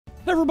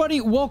Everybody,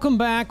 welcome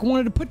back.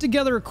 Wanted to put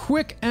together a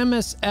quick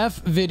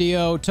MSF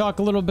video, talk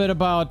a little bit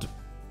about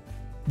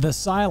the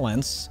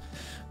silence.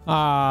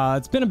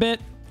 It's been a bit.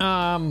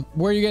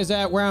 Where you guys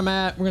at? Where I'm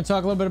at? We're gonna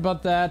talk a little bit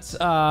about that.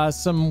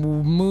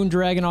 Some Moon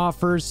Dragon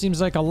offers. Seems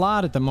like a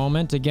lot at the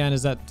moment. Again,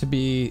 is that to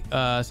be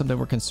something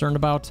we're concerned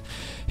about?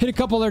 Hit a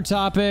couple other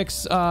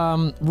topics.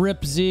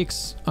 Rip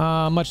Zeeks.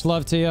 Much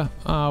love to you.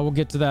 We'll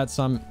get to that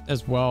some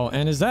as well.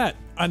 And is that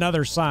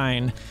another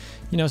sign?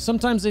 You know,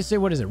 sometimes they say,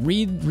 what is it?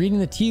 Reading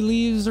the tea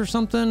leaves or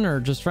something, or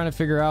just trying to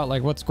figure out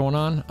like what's going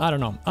on. I don't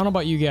know. I don't know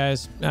about you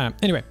guys.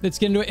 Anyway, let's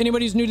get into it.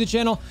 Anybody who's new to the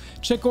channel,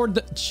 check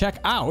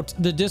out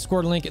the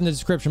Discord link in the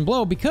description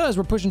below because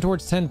we're pushing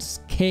towards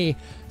 10K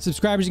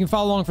subscribers. You can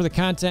follow along for the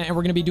content, and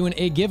we're going to be doing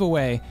a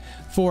giveaway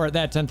for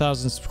that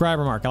 10,000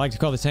 subscriber mark. I like to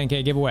call the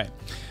 10K giveaway.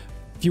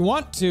 If you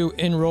want to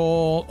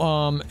enroll,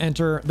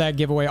 enter that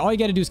giveaway, all you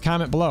got to do is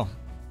comment below.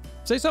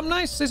 Say something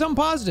nice, say something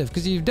positive,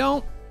 because if you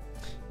don't,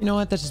 you know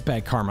what? That's just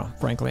bad karma,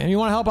 frankly. And if you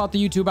want to help out the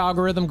YouTube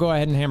algorithm, go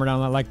ahead and hammer down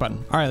that like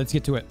button. All right, let's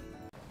get to it.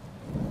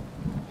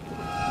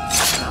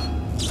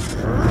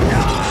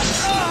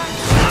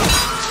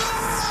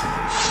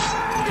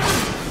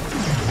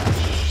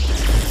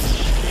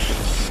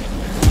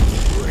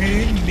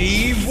 Bring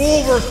me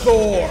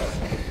WolverThor!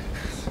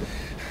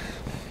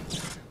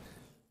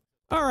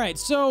 All right,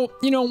 so,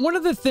 you know, one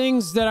of the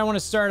things that I want to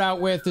start out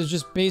with is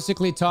just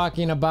basically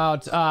talking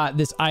about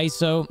this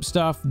ISO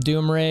stuff,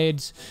 Doom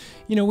raids.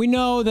 You know, we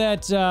know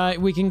that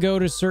we can go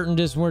to certain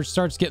discs where it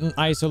starts getting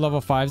ISO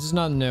level 5s. It's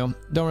nothing new.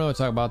 Don't really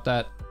talk about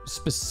that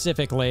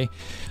specifically.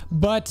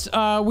 But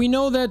we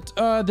know that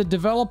the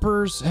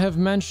developers have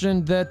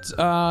mentioned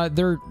that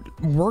they're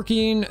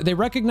working, they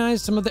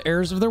recognize some of the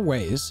errors of their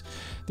ways.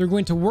 They're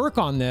going to work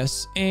on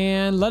this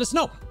and let us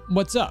know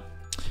what's up.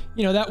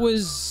 You know, that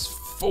was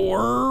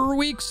 4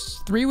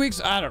 weeks, 3 weeks,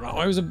 I don't know.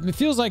 It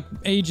feels like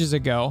ages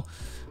ago.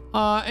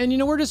 And you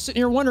know, we're just sitting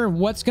here wondering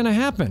what's going to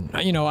happen.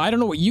 You know, I don't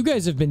know what you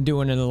guys have been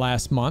doing in the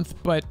last month,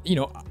 but you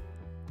know,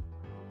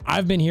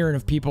 I've been hearing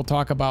of people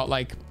talk about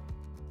like,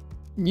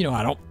 you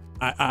know,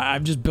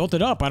 I've just built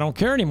it up. I don't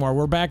care anymore.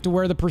 We're back to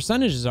where the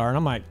percentages are. And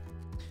I'm like,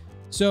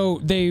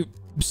 so they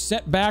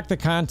set back the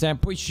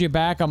content, push you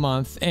back a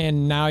month,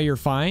 and now you're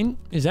fine.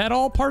 Is that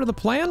all part of the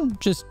plan?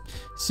 Just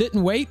sit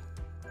and wait?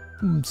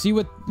 See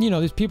what, you know,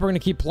 these people are going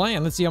to keep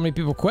playing. Let's see how many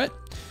people quit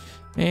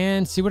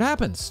and see what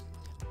happens.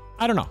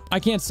 I don't know. I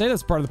can't say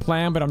that's part of the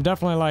plan, but I'm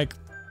definitely like,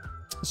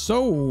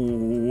 so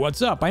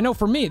what's up? I know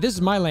for me, this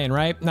is my lane,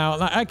 right?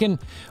 Now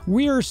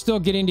we are still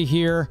getting to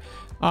here.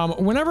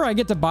 Whenever I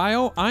get to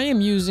bio, I am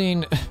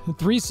using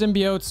 3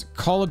 symbiotes,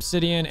 Call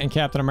Obsidian, and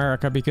Captain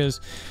America because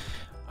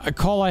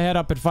Call I had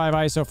up at 5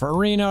 ISO for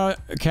Arena.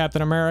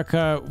 Captain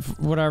America,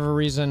 for whatever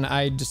reason,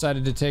 I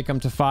decided to take them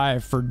to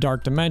 5 for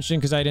Dark Dimension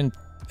because I didn't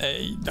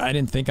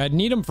think I'd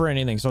need them for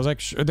anything. So I was like,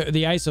 sure,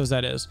 the ISOs,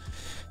 that is.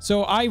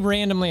 So I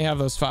randomly have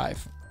those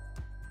 5.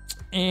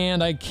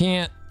 And I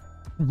can't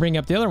bring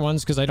up the other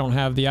ones because I don't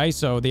have the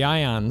ISO, the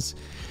ions.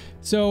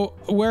 So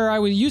where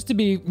I used to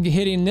be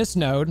hitting this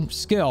node,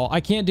 skill,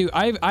 I can't do,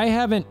 I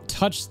haven't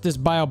touched this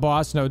bio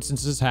boss node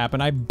since this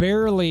happened. I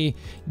barely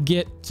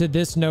get to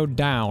this node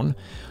down.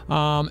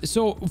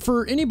 So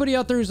for anybody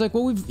out there who's like,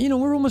 well,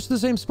 we're almost at the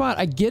same spot.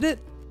 I get it.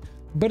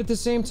 But at the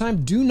same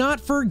time, do not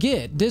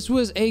forget, this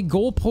was a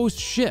goalpost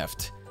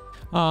shift.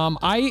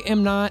 I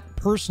am not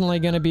personally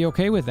going to be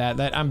okay with that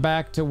I'm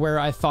back to where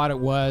I thought it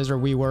was, or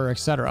we were,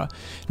 etc.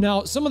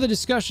 Now, some of the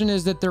discussion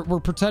is that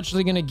we're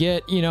potentially going to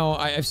get, you know,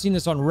 I've seen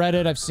this on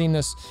Reddit. I've seen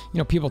this, you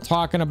know, people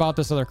talking about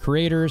this, other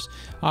creators,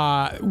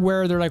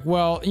 where they're like,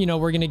 well, you know,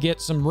 we're going to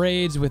get some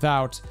raids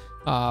without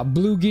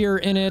blue gear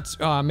in it.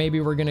 Maybe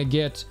we're going to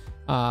get...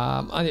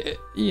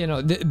 you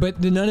know,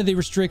 but none of the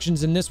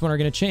restrictions in this one are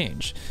going to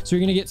change. So you're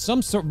going to get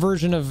some sort of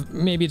version of,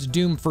 maybe it's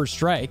Doom First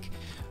Strike,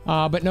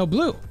 but no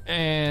blue.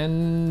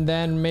 And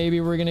then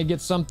maybe we're going to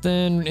get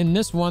something in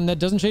this one that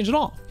doesn't change at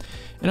all.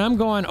 And I'm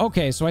going,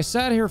 okay, so I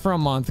sat here for a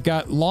month,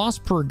 got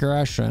lost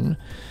progression.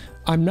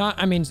 I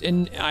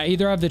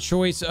either have the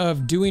choice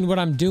of doing what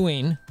I'm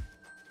doing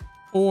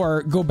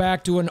or go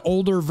back to an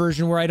older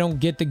version where I don't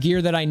get the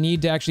gear that I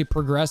need to actually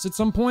progress at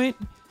some point.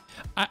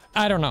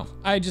 I don't know.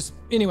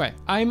 Anyway,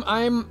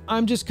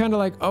 I'm just kind of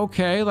like,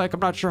 okay, like I'm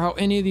not sure how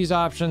any of these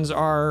options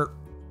are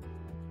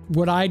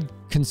what I'd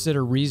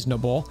consider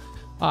reasonable.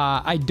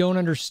 I don't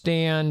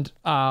understand,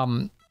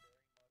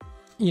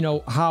 you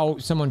know, how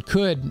someone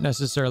could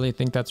necessarily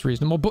think that's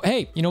reasonable, but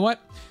hey, you know what?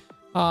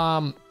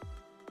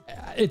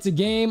 It's a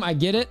game. I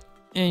get it.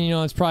 And you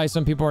know, it's probably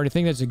some people already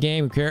think that's a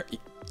game. Who care?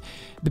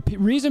 The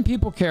reason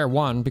people care,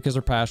 one, because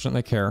they're passionate,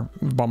 they care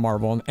about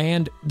Marvel.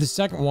 And the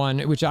second one,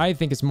 which I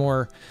think is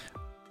more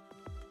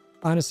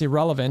honestly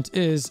relevant,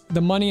 is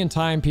the money and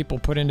time people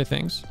put into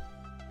things.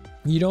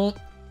 You don't,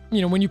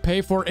 you know, when you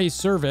pay for a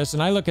service,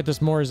 and I look at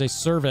this more as a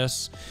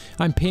service,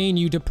 I'm paying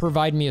you to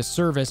provide me a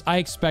service. I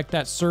expect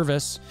that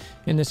service,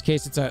 in this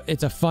case,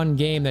 it's a fun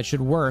game that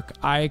should work.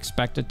 I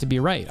expect it to be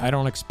right. I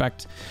don't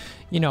expect,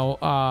 you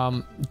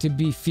know, to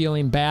be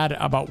feeling bad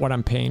about what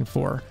I'm paying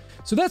for.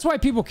 So that's why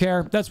people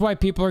care. That's why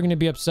people are going to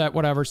be upset,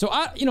 whatever. So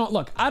you know,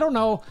 look, I don't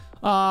know.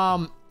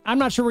 I'm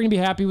not sure we're gonna be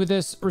happy with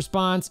this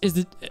response. Is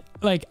it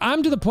like,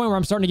 I'm to the point where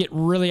I'm starting to get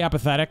really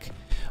apathetic.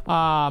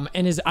 I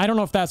don't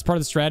know if that's part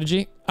of the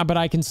strategy, but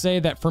I can say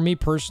that for me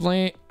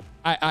personally,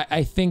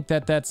 I think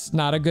that that's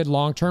not a good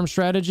long-term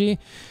strategy,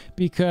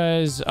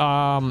 because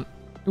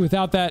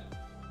without that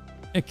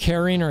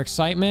caring or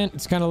excitement,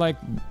 it's kind of like,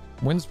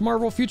 when's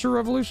Marvel Future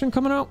Revolution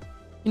coming out?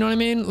 You know what I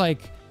mean?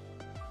 Like,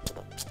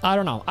 I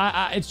don't know.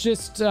 It's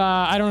just,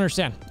 I don't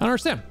understand. I don't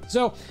understand.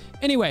 So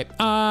anyway,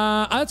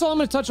 that's all I'm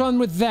going to touch on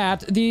with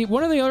that.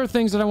 One of the other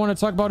things that I want to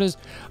talk about is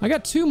I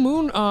got 2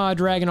 Moon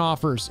Dragon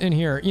offers in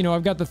here. You know,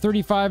 I've got the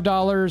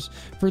 $35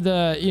 for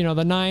the, you know,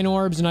 the 9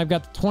 orbs, and I've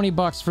got the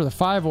 $20 for the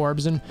 5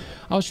 orbs. And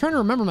I was trying to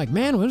remember, I'm like,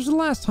 man, when was the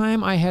last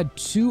time I had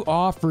 2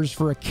 offers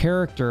for a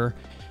character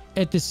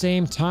at the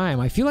same time?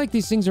 I feel like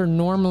these things are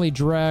normally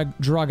drug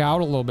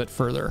out a little bit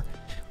further,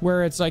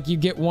 where it's like you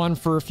get one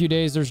for a few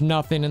days, there's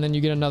nothing, and then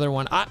you get another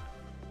one. I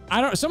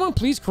don't, someone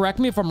please correct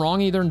me if I'm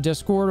wrong, either in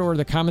Discord or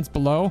the comments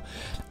below.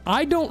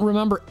 I don't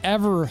remember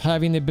ever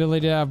having the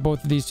ability to have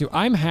both of these 2.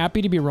 I'm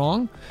happy to be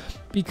wrong,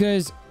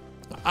 because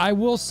I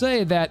will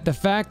say that the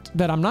fact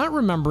that I'm not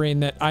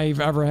remembering that I've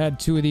ever had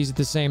 2 of these at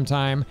the same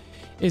time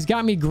has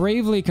got me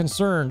gravely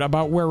concerned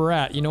about where we're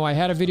at. You know, I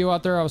had a video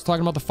out there, I was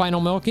talking about the final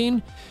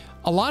milking.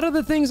 A lot of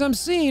the things I'm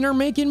seeing are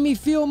making me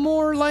feel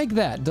more like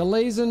that.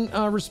 Delays in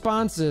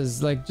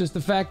responses, like just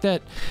the fact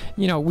that,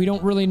 you know, we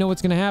don't really know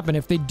what's going to happen.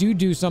 If they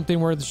do something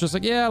where it's just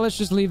like, yeah, let's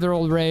just leave their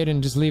old raid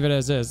and just leave it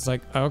as is. It's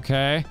like,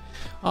 okay.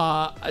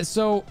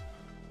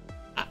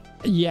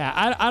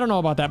 Yeah, I don't know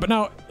about that. But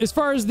now, as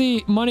far as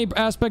the money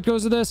aspect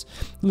goes of this,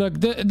 look,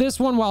 this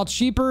one, while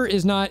cheaper,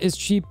 is not as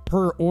cheap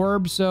per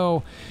orb.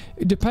 So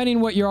depending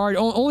what you are,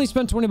 only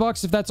spend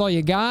 $20 if that's all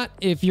you got.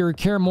 If you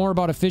care more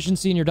about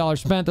efficiency and your dollar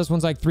spent, this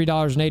one's like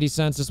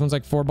 $3.80. This one's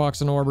like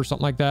 $4 an orb or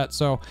something like that.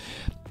 So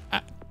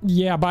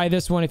yeah, buy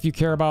this one if you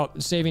care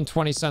about saving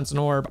 20 cents an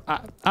orb.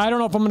 I don't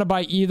know if I'm going to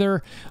buy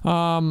either.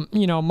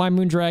 You know, my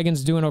Moon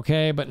Dragon's doing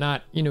okay, but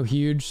not, you know,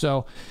 huge.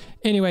 So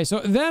anyway, so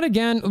that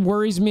again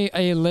worries me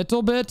a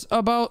little bit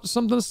about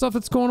some of the stuff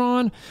that's going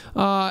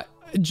on.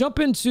 Jump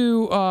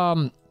into,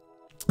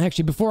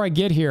 actually, before I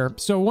get here,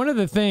 so one of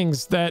the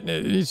things that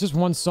it's just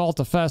one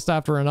salt-a-fest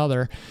after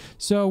another.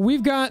 So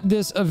we've got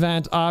this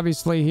event,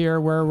 obviously, here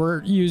where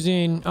we're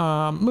using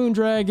Moon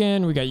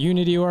Dragon. We got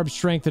Unity Orb,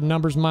 Strength, and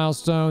Numbers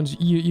milestones.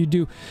 You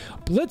do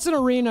Blitz and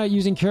Arena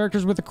using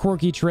characters with a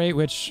quirky trait,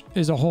 which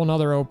is a whole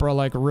nother Oprah.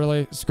 Like,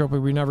 really?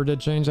 Scopely, we never did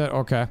change that?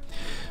 Okay.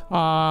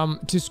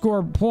 To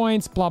score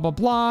points, blah, blah,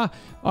 blah.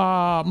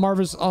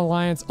 Marvel's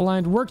Alliance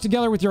aligned. Work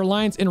together with your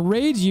alliance in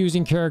raids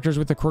using characters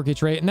with the quirky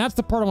trait. And that's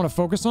the part I want to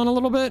focus on a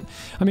little bit.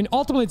 I mean,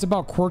 ultimately, it's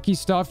about quirky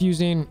stuff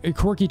using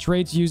quirky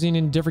traits using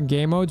in different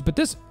game modes. But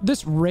this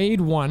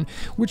raid one,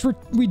 which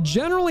we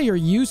generally are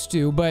used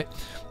to, but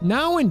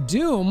now in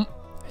Doom,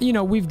 you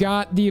know, we've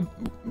got the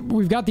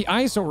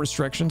ISO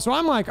restriction. So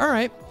I'm like, all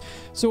right.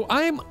 So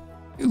I'm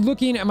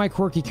looking at my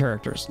quirky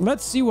characters.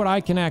 Let's see what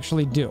I can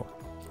actually do.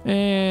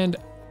 And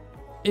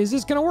is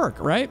this gonna work,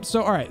 right?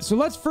 So all right, so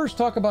let's first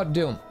talk about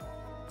Doom.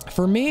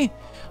 For me,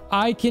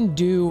 I can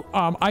do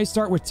I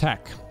start with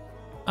tech.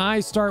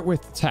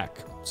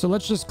 So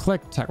let's just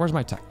click tech. Where's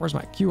my tech? Where's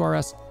my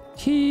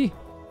QRST?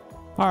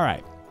 All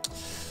right.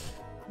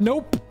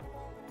 Nope.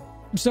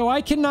 So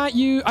I can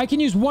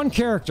use one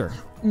character,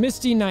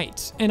 Misty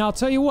Knight. And I'll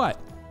tell you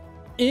what,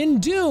 in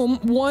Doom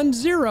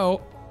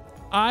 1.0,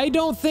 I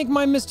don't think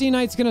my Misty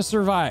Knight's gonna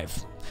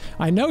survive.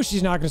 I know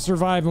she's not going to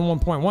survive in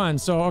 1.1,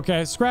 so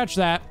okay, scratch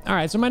that. All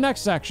right, so my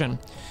next section.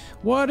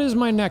 What is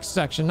my next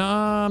section?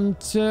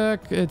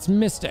 It's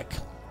Mystic.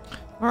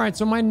 All right,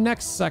 so my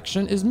next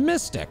section is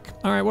Mystic.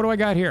 All right, what do I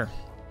got here?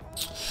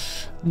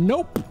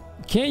 Nope.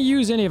 Can't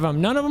use any of them.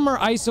 None of them are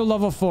ISO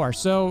level 4.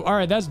 So, all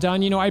right, that's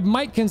done. You know, I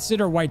might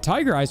consider White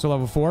Tiger ISO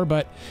level 4,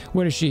 but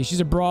what is she? She's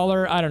a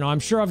brawler. I don't know.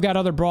 I'm sure I've got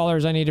other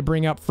brawlers I need to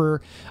bring up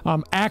for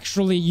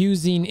actually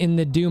using in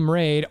the Doom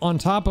raid. On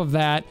top of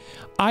that,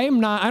 I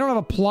don't have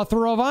a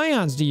plethora of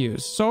ions to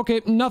use. So, okay,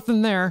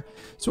 nothing there.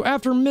 So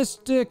after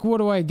Mystic, what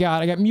do I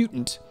got? I got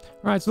Mutant.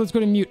 All right, so let's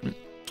go to Mutant.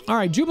 All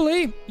right,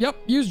 Jubilee. Yep,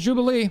 use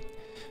Jubilee.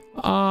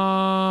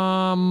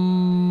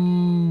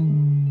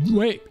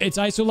 Wait, it's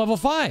ISO level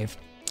 5.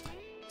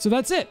 So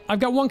that's it.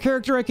 I've got one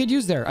character I could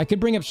use there. I could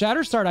bring up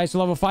Shatterstar ISO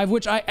level 5,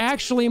 which I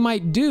actually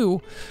might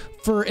do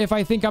for if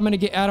I think I'm going to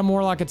get Adam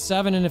Warlock at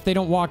 7, and if they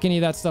don't walk any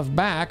of that stuff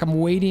back. I'm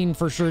waiting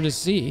for sure to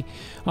see.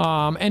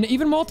 And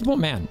even Multiple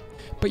Man.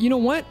 But you know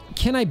what?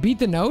 Can I beat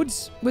the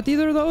nodes with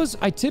either of those?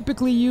 I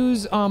typically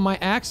use my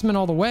Axeman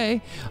all the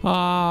way.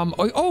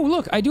 Oh,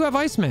 look, I do have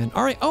Iceman.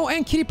 All right. Oh,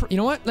 and Kitty. You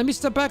know what? Let me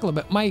step back a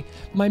little bit.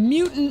 My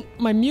mutant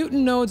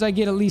nodes, I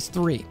get at least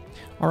 3.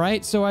 All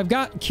right, so I've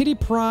got Kitty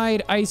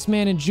Pryde,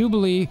 Iceman, and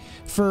Jubilee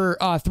for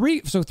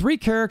 3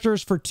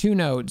 characters for 2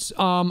 nodes.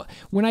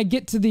 When I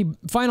get to the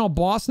final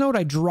boss node,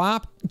 I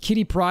drop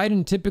Kitty Pryde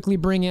and typically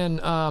bring in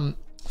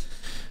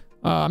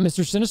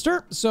Mr.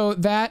 Sinister. So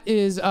that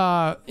is,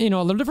 you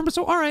know, a little different. But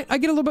so, all right, I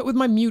get a little bit with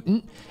my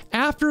mutant.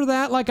 After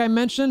that, like I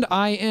mentioned,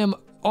 I am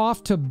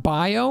off to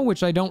bio,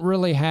 which I don't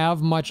really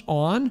have much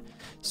on.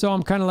 So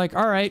I'm kind of like,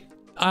 all right,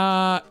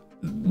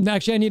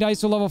 actually I need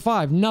ISO level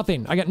 5.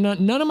 Nothing. I got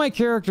none of my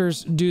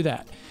characters do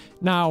that.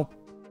 Now,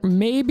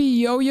 maybe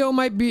Yo-Yo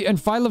might be, and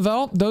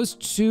Phyla-Vel, those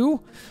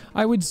two,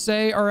 I would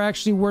say, are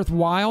actually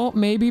worthwhile.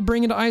 Maybe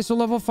bring it to ISO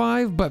level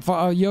 5, but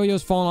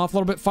Yo-Yo's fallen off a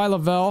little bit.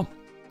 Phyla-Vel,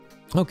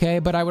 okay,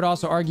 but I would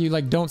also argue,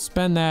 like, don't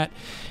spend that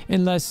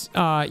unless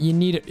you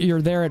need it,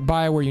 you're there at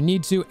bio where you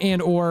need to, and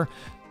or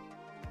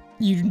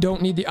you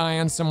don't need the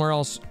ion somewhere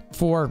else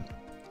for,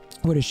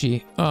 what is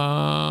she?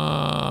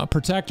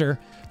 Protector.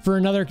 For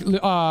another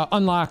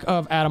unlock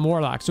of Adam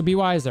Warlock. So be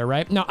wise there,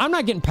 right? Now, I'm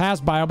not getting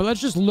past bio, but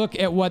let's just look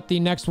at what the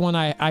next one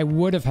I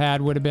would have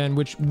had would have been,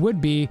 which would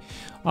be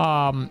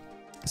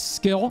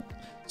skill.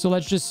 So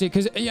let's just see,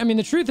 because, I mean,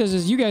 the truth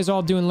is you guys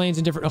all doing lanes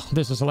in different... Oh,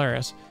 this is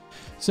hilarious.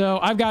 So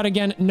I've got,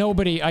 again,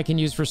 nobody I can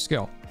use for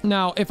skill.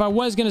 Now, if I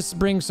was going to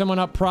bring someone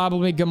up,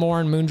 probably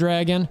Gamora and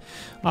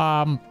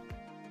Moondragon.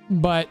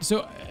 But,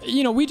 so,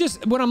 you know,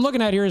 what I'm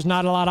looking at here is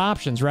not a lot of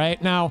options,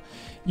 right? Now,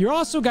 you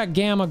also got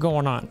Gamma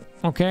going on,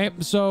 okay?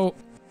 So,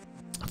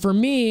 for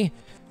me,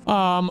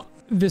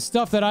 the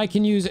stuff that I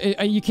can use,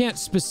 you can't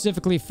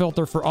specifically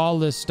filter for all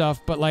this stuff,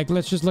 but, like,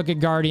 let's just look at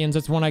Guardians.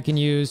 That's one I can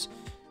use.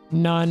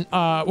 None.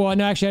 Well,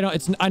 no, actually,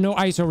 I know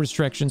ISO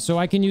restrictions, so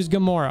I can use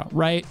Gamora,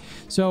 right?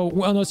 So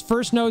on those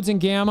first nodes in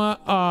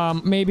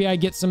Gamma, maybe I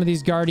get some of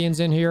these Guardians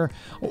in here,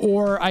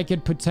 or I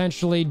could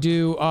potentially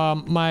do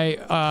my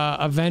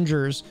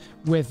Avengers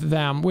with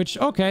them, which,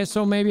 okay,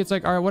 so maybe it's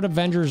like, all right, what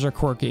Avengers are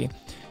quirky?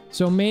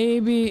 So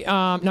maybe,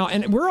 now,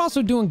 and we're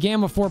also doing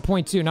Gamma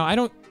 4.2. Now, I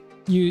don't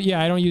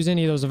use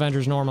any of those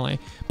Avengers normally,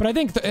 but I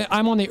think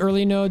I'm on the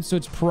early node, so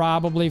it's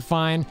probably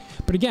fine.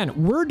 But again,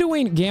 we're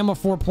doing Gamma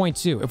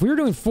 4.2. If we were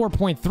doing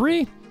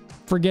 4.3,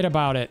 forget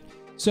about it.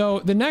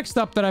 So the next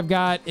up that I've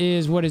got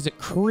is, what is it?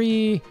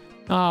 Kree,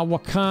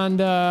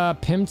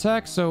 Wakanda,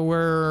 Pimtech. So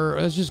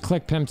let's just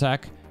click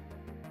Pimtech.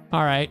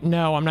 All right.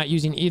 No, I'm not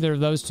using either of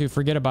those two.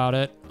 Forget about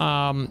it.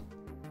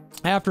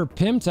 After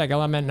Pimtech,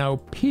 element no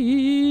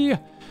P.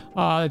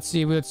 Let's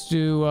see. Let's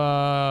do,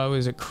 what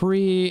is it?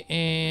 Kree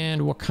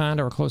and Wakanda,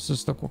 or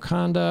closest to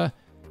Wakanda.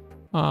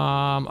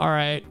 All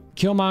right.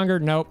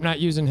 Killmonger. Nope. Not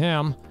using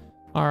him.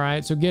 All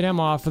right. So get him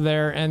off of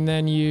there and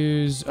then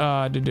use,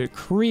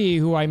 Kree,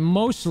 who I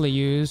mostly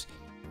use.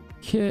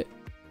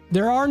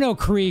 There are no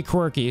Kree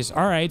quirkies.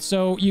 All right.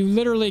 So you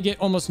literally get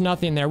almost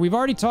nothing there. We've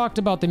already talked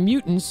about the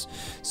mutants.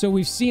 So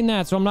we've seen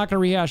that. So I'm not going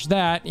to rehash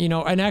that, you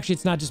know, and actually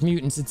it's not just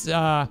mutants.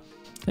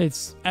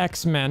 It's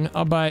X-Men,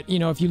 but, you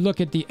know, if you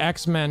look at the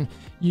X-Men,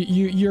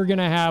 you're going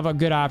to have a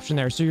good option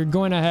there. So you're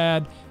going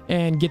ahead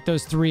and get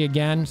those 3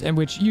 again, and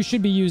which you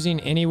should be using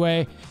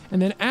anyway.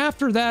 And then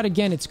after that,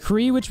 again, it's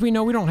Kree, which we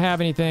know we don't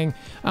have anything.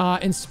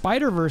 And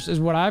Spider-Verse is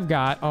what I've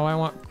got. Oh, I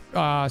want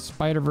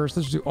Spider-Verse.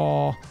 Let's do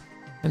all,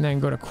 and then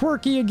go to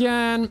Quirky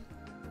again.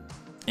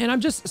 And I'm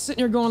just sitting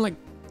here going like,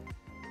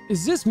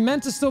 is this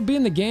meant to still be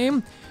in the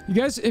game? You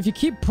guys, if you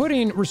keep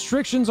putting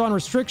restrictions on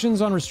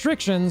restrictions on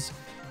restrictions,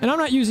 and I'm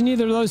not using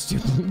either of those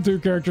two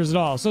characters at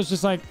all. So it's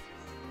just like,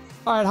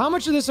 all right, how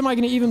much of this am I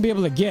going to even be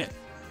able to get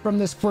from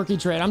this quirky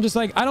trade? I'm just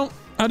like, I don't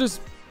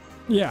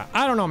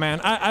know, man.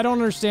 I don't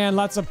understand.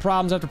 Lots of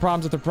problems after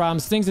problems after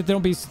problems. Things that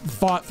don't be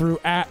thought through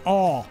at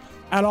all.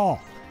 At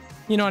all.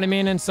 You know what I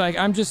mean? And it's like,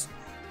 I'm just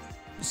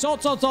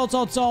salt, salt, salt,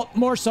 salt, salt,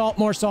 more salt,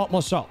 more salt,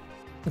 more salt.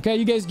 Okay,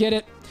 you guys get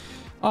it.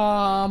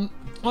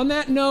 On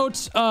that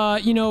note,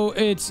 you know,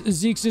 it's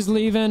Zeke's is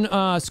leaving.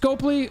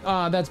 Scopely,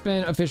 that's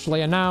been officially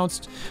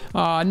announced.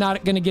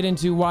 Not going to get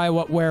into why,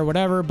 what, where,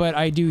 whatever, but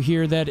I do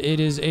hear that it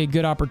is a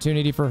good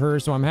opportunity for her,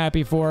 so I'm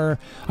happy for her.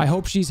 I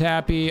hope she's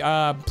happy.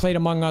 Played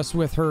Among Us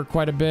with her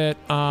quite a bit,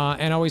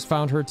 and always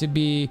found her to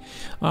be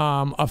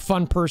a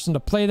fun person to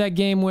play that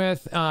game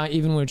with,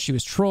 even when she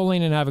was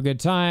trolling, and have a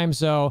good time.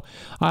 So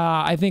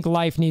I think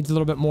life needs a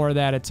little bit more of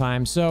that at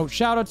times. So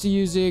shout out to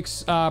you,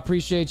 Zeke's.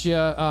 Appreciate you.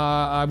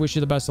 I wish you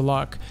the best of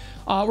luck.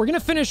 We're going to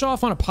finish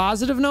off on a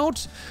positive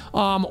note.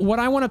 What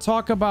I want to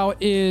talk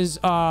about is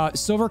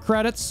silver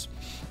credits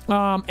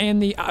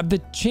and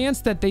the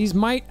chance that these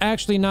might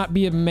actually not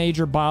be a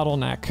major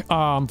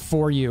bottleneck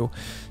for you.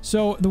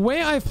 So the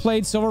way I've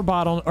played silver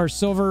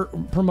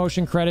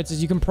promotion credits,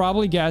 as you can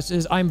probably guess,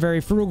 is I'm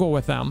very frugal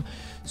with them.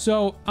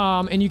 So,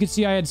 and you can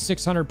see I had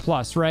 600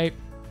 plus, right?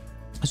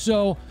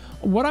 So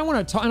what I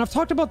want to talk, and I've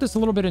talked about this a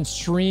little bit in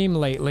stream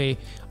lately,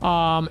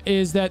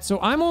 is that, so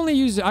I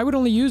would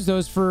only use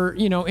those for,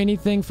 you know,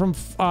 anything from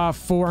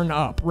 4 and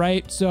up,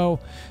 right?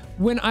 So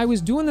when I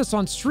was doing this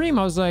on stream,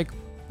 I was like,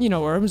 you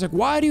know, everyone's like,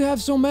 why do you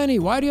have so many?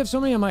 Why do you have so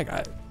many? I'm like,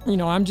 you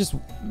know, I'm just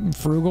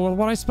frugal with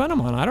what I spend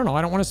them on. I don't know.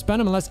 I don't want to spend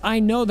them unless I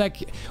know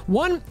that,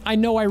 one, I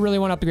know I really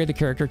want to upgrade the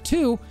character.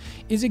 2,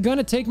 is it going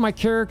to take my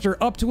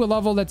character up to a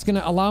level that's going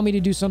to allow me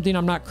to do something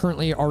I'm not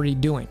currently already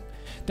doing?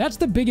 That's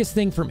the biggest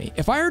thing for me.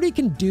 If I already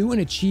can do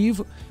and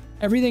achieve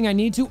everything I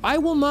need to, I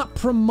will not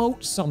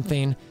promote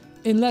something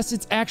unless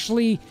it's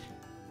actually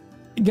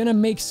gonna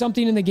make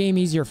something in the game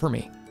easier for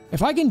me.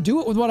 If I can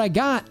do it with what I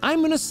got,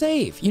 I'm gonna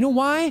save. You know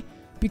why?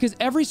 Because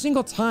every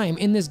single time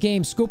in this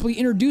game, Scopely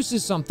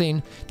introduces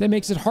something that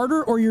makes it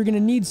harder, or you're gonna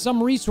need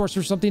some resource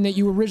or something that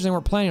you originally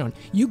weren't planning on.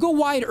 You go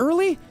wide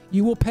early,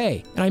 you will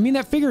pay. And I mean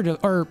that figuratively,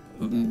 or,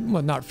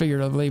 well, not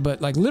figuratively,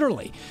 but like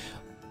literally.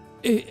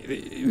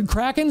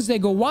 Krakens, they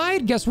go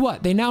wide, guess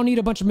what? They now need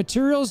a bunch of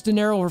materials to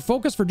narrow or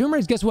focus for Doom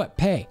Raids, guess what?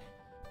 Pay.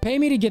 Pay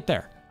me to get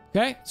there,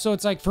 okay? So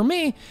it's like, for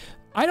me,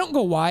 I don't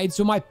go wide,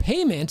 so my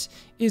payment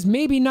is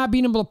maybe not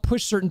being able to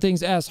push certain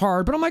things as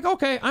hard, but I'm like,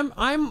 okay,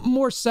 I'm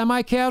more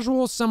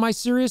semi-casual,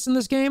 semi-serious in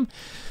this game,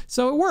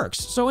 so it works.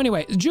 So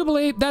anyway,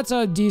 Jubilee, that's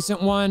a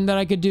decent one that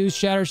I could do.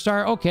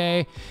 Shatterstar,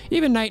 okay.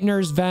 Even Night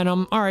Nurse,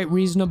 Venom, all right,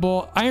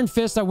 reasonable. Iron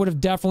Fist, I would have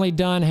definitely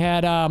done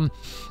had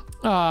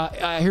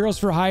Heroes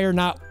for Hire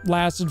not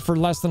lasted for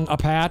less than a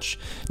patch.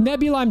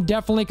 Nebula, I'm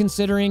definitely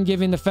considering,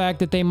 given the fact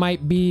that they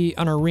might be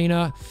an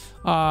arena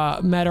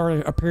meta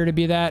or appear to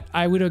be that.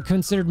 I would have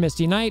considered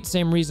Misty Knight,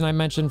 same reason I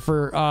mentioned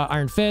for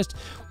Iron Fist.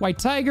 White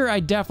Tiger, I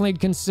definitely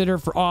consider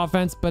for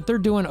offense, but they're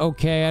doing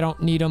okay. I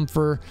don't need them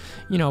for,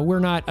 you know, we're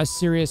not a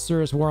serious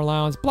War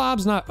Alliance.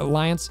 Blob's not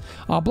Alliance.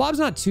 Blob's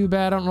not too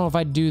bad. I don't know if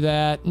I'd do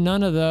that.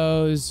 None of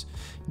those.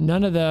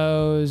 None of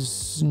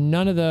those,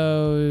 none of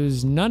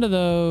those, none of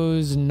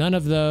those, none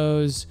of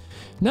those,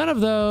 none of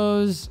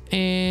those,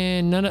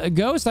 and none of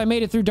Ghost. I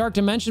made it through Dark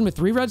Dimension with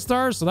 3 red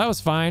stars, so that was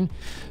fine.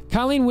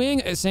 Colleen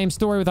Wing, same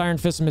story with Iron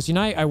Fist and Misty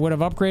Knight. I would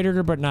have upgraded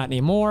her, but not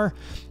anymore.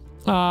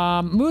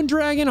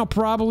 Moondragon I'll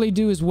probably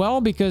do as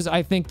well, because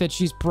I think that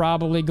she's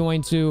probably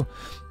going to,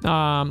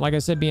 like I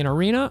said, be an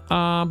arena,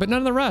 but none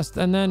of the rest.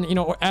 And then, you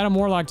know, Adam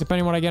Warlock,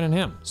 depending on what I get in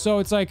him. So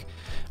it's like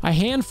a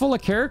handful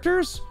of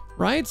characters,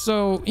 right?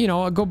 So, you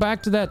know, I go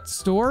back to that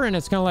store and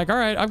it's kind of like, all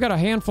right, I've got a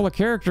handful of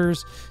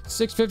characters,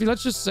 650.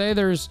 Let's just say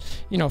there's,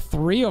 you know,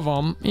 3 of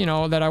them, you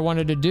know, that I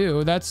wanted to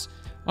do. That's,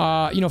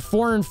 you know,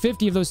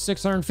 450 of those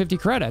 650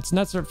 credits, and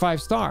that's their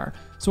 5-star.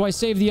 So I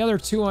saved the other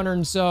 200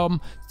 and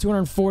some,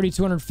 240,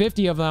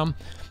 250 of them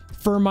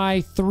for my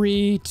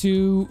 3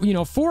 to, you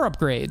know, 4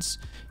 upgrades.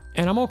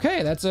 And I'm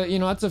okay. That's a, you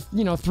know,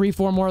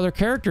 3-4 more other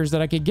characters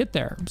that I could get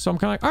there. So I'm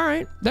kind of like, all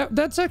right,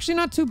 that's actually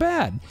not too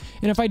bad.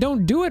 And if I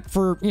don't do it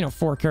for, you know,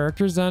 4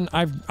 characters, then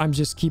I'm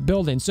just keep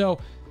building. So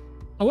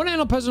I want to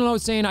end on a personal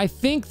note saying, I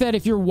think that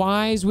if you're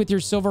wise with your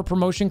silver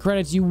promotion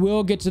credits, you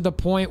will get to the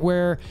point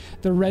where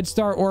the red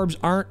star orbs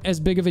aren't as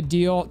big of a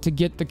deal to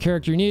get the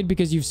character you need,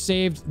 because you've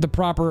saved the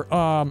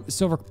proper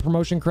silver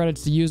promotion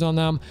credits to use on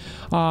them.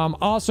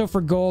 Also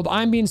for gold,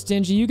 I'm being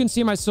stingy. You can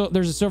see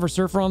there's a silver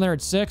surfer on there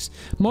at 6.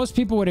 Most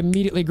people would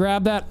immediately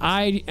grab that.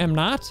 I am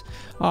not.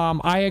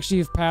 I actually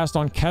have passed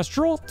on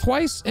Kestrel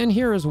twice in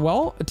here as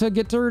well to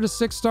get her to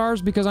 6 stars,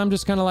 because I'm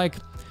just kind of like,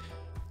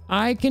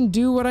 I can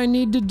do what I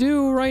need to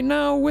do right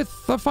now with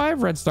a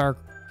 5 red star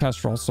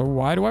Kestrel, so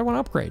why do I want to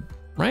upgrade,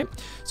 right?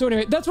 So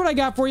anyway, that's what I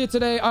got for you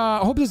today. I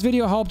hope this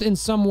video helped in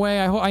some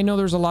way. I know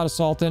there's a lot of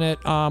salt in it.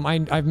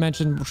 I've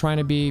mentioned trying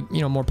to be,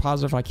 you know, more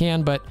positive if I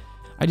can, but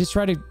I just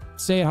try to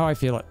say it how I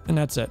feel it, and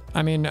that's it.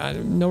 I mean,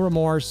 no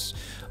remorse.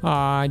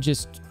 I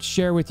just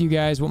share with you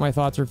guys what my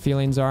thoughts or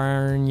feelings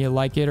are, and you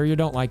like it or you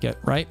don't like it,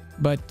 right?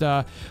 But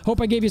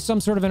hope I gave you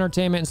some sort of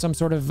entertainment and some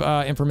sort of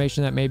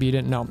information that maybe you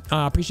didn't know.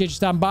 Appreciate you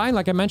stopping by.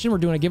 Like I mentioned, we're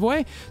doing a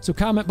giveaway, so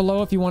comment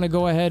below if you want to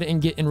go ahead and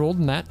get enrolled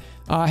in that.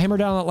 Hammer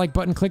down that like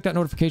button, click that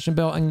notification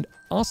bell, and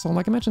also,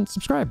 like I mentioned,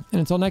 subscribe. And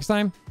until next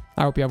time,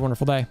 I hope you have a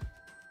wonderful day.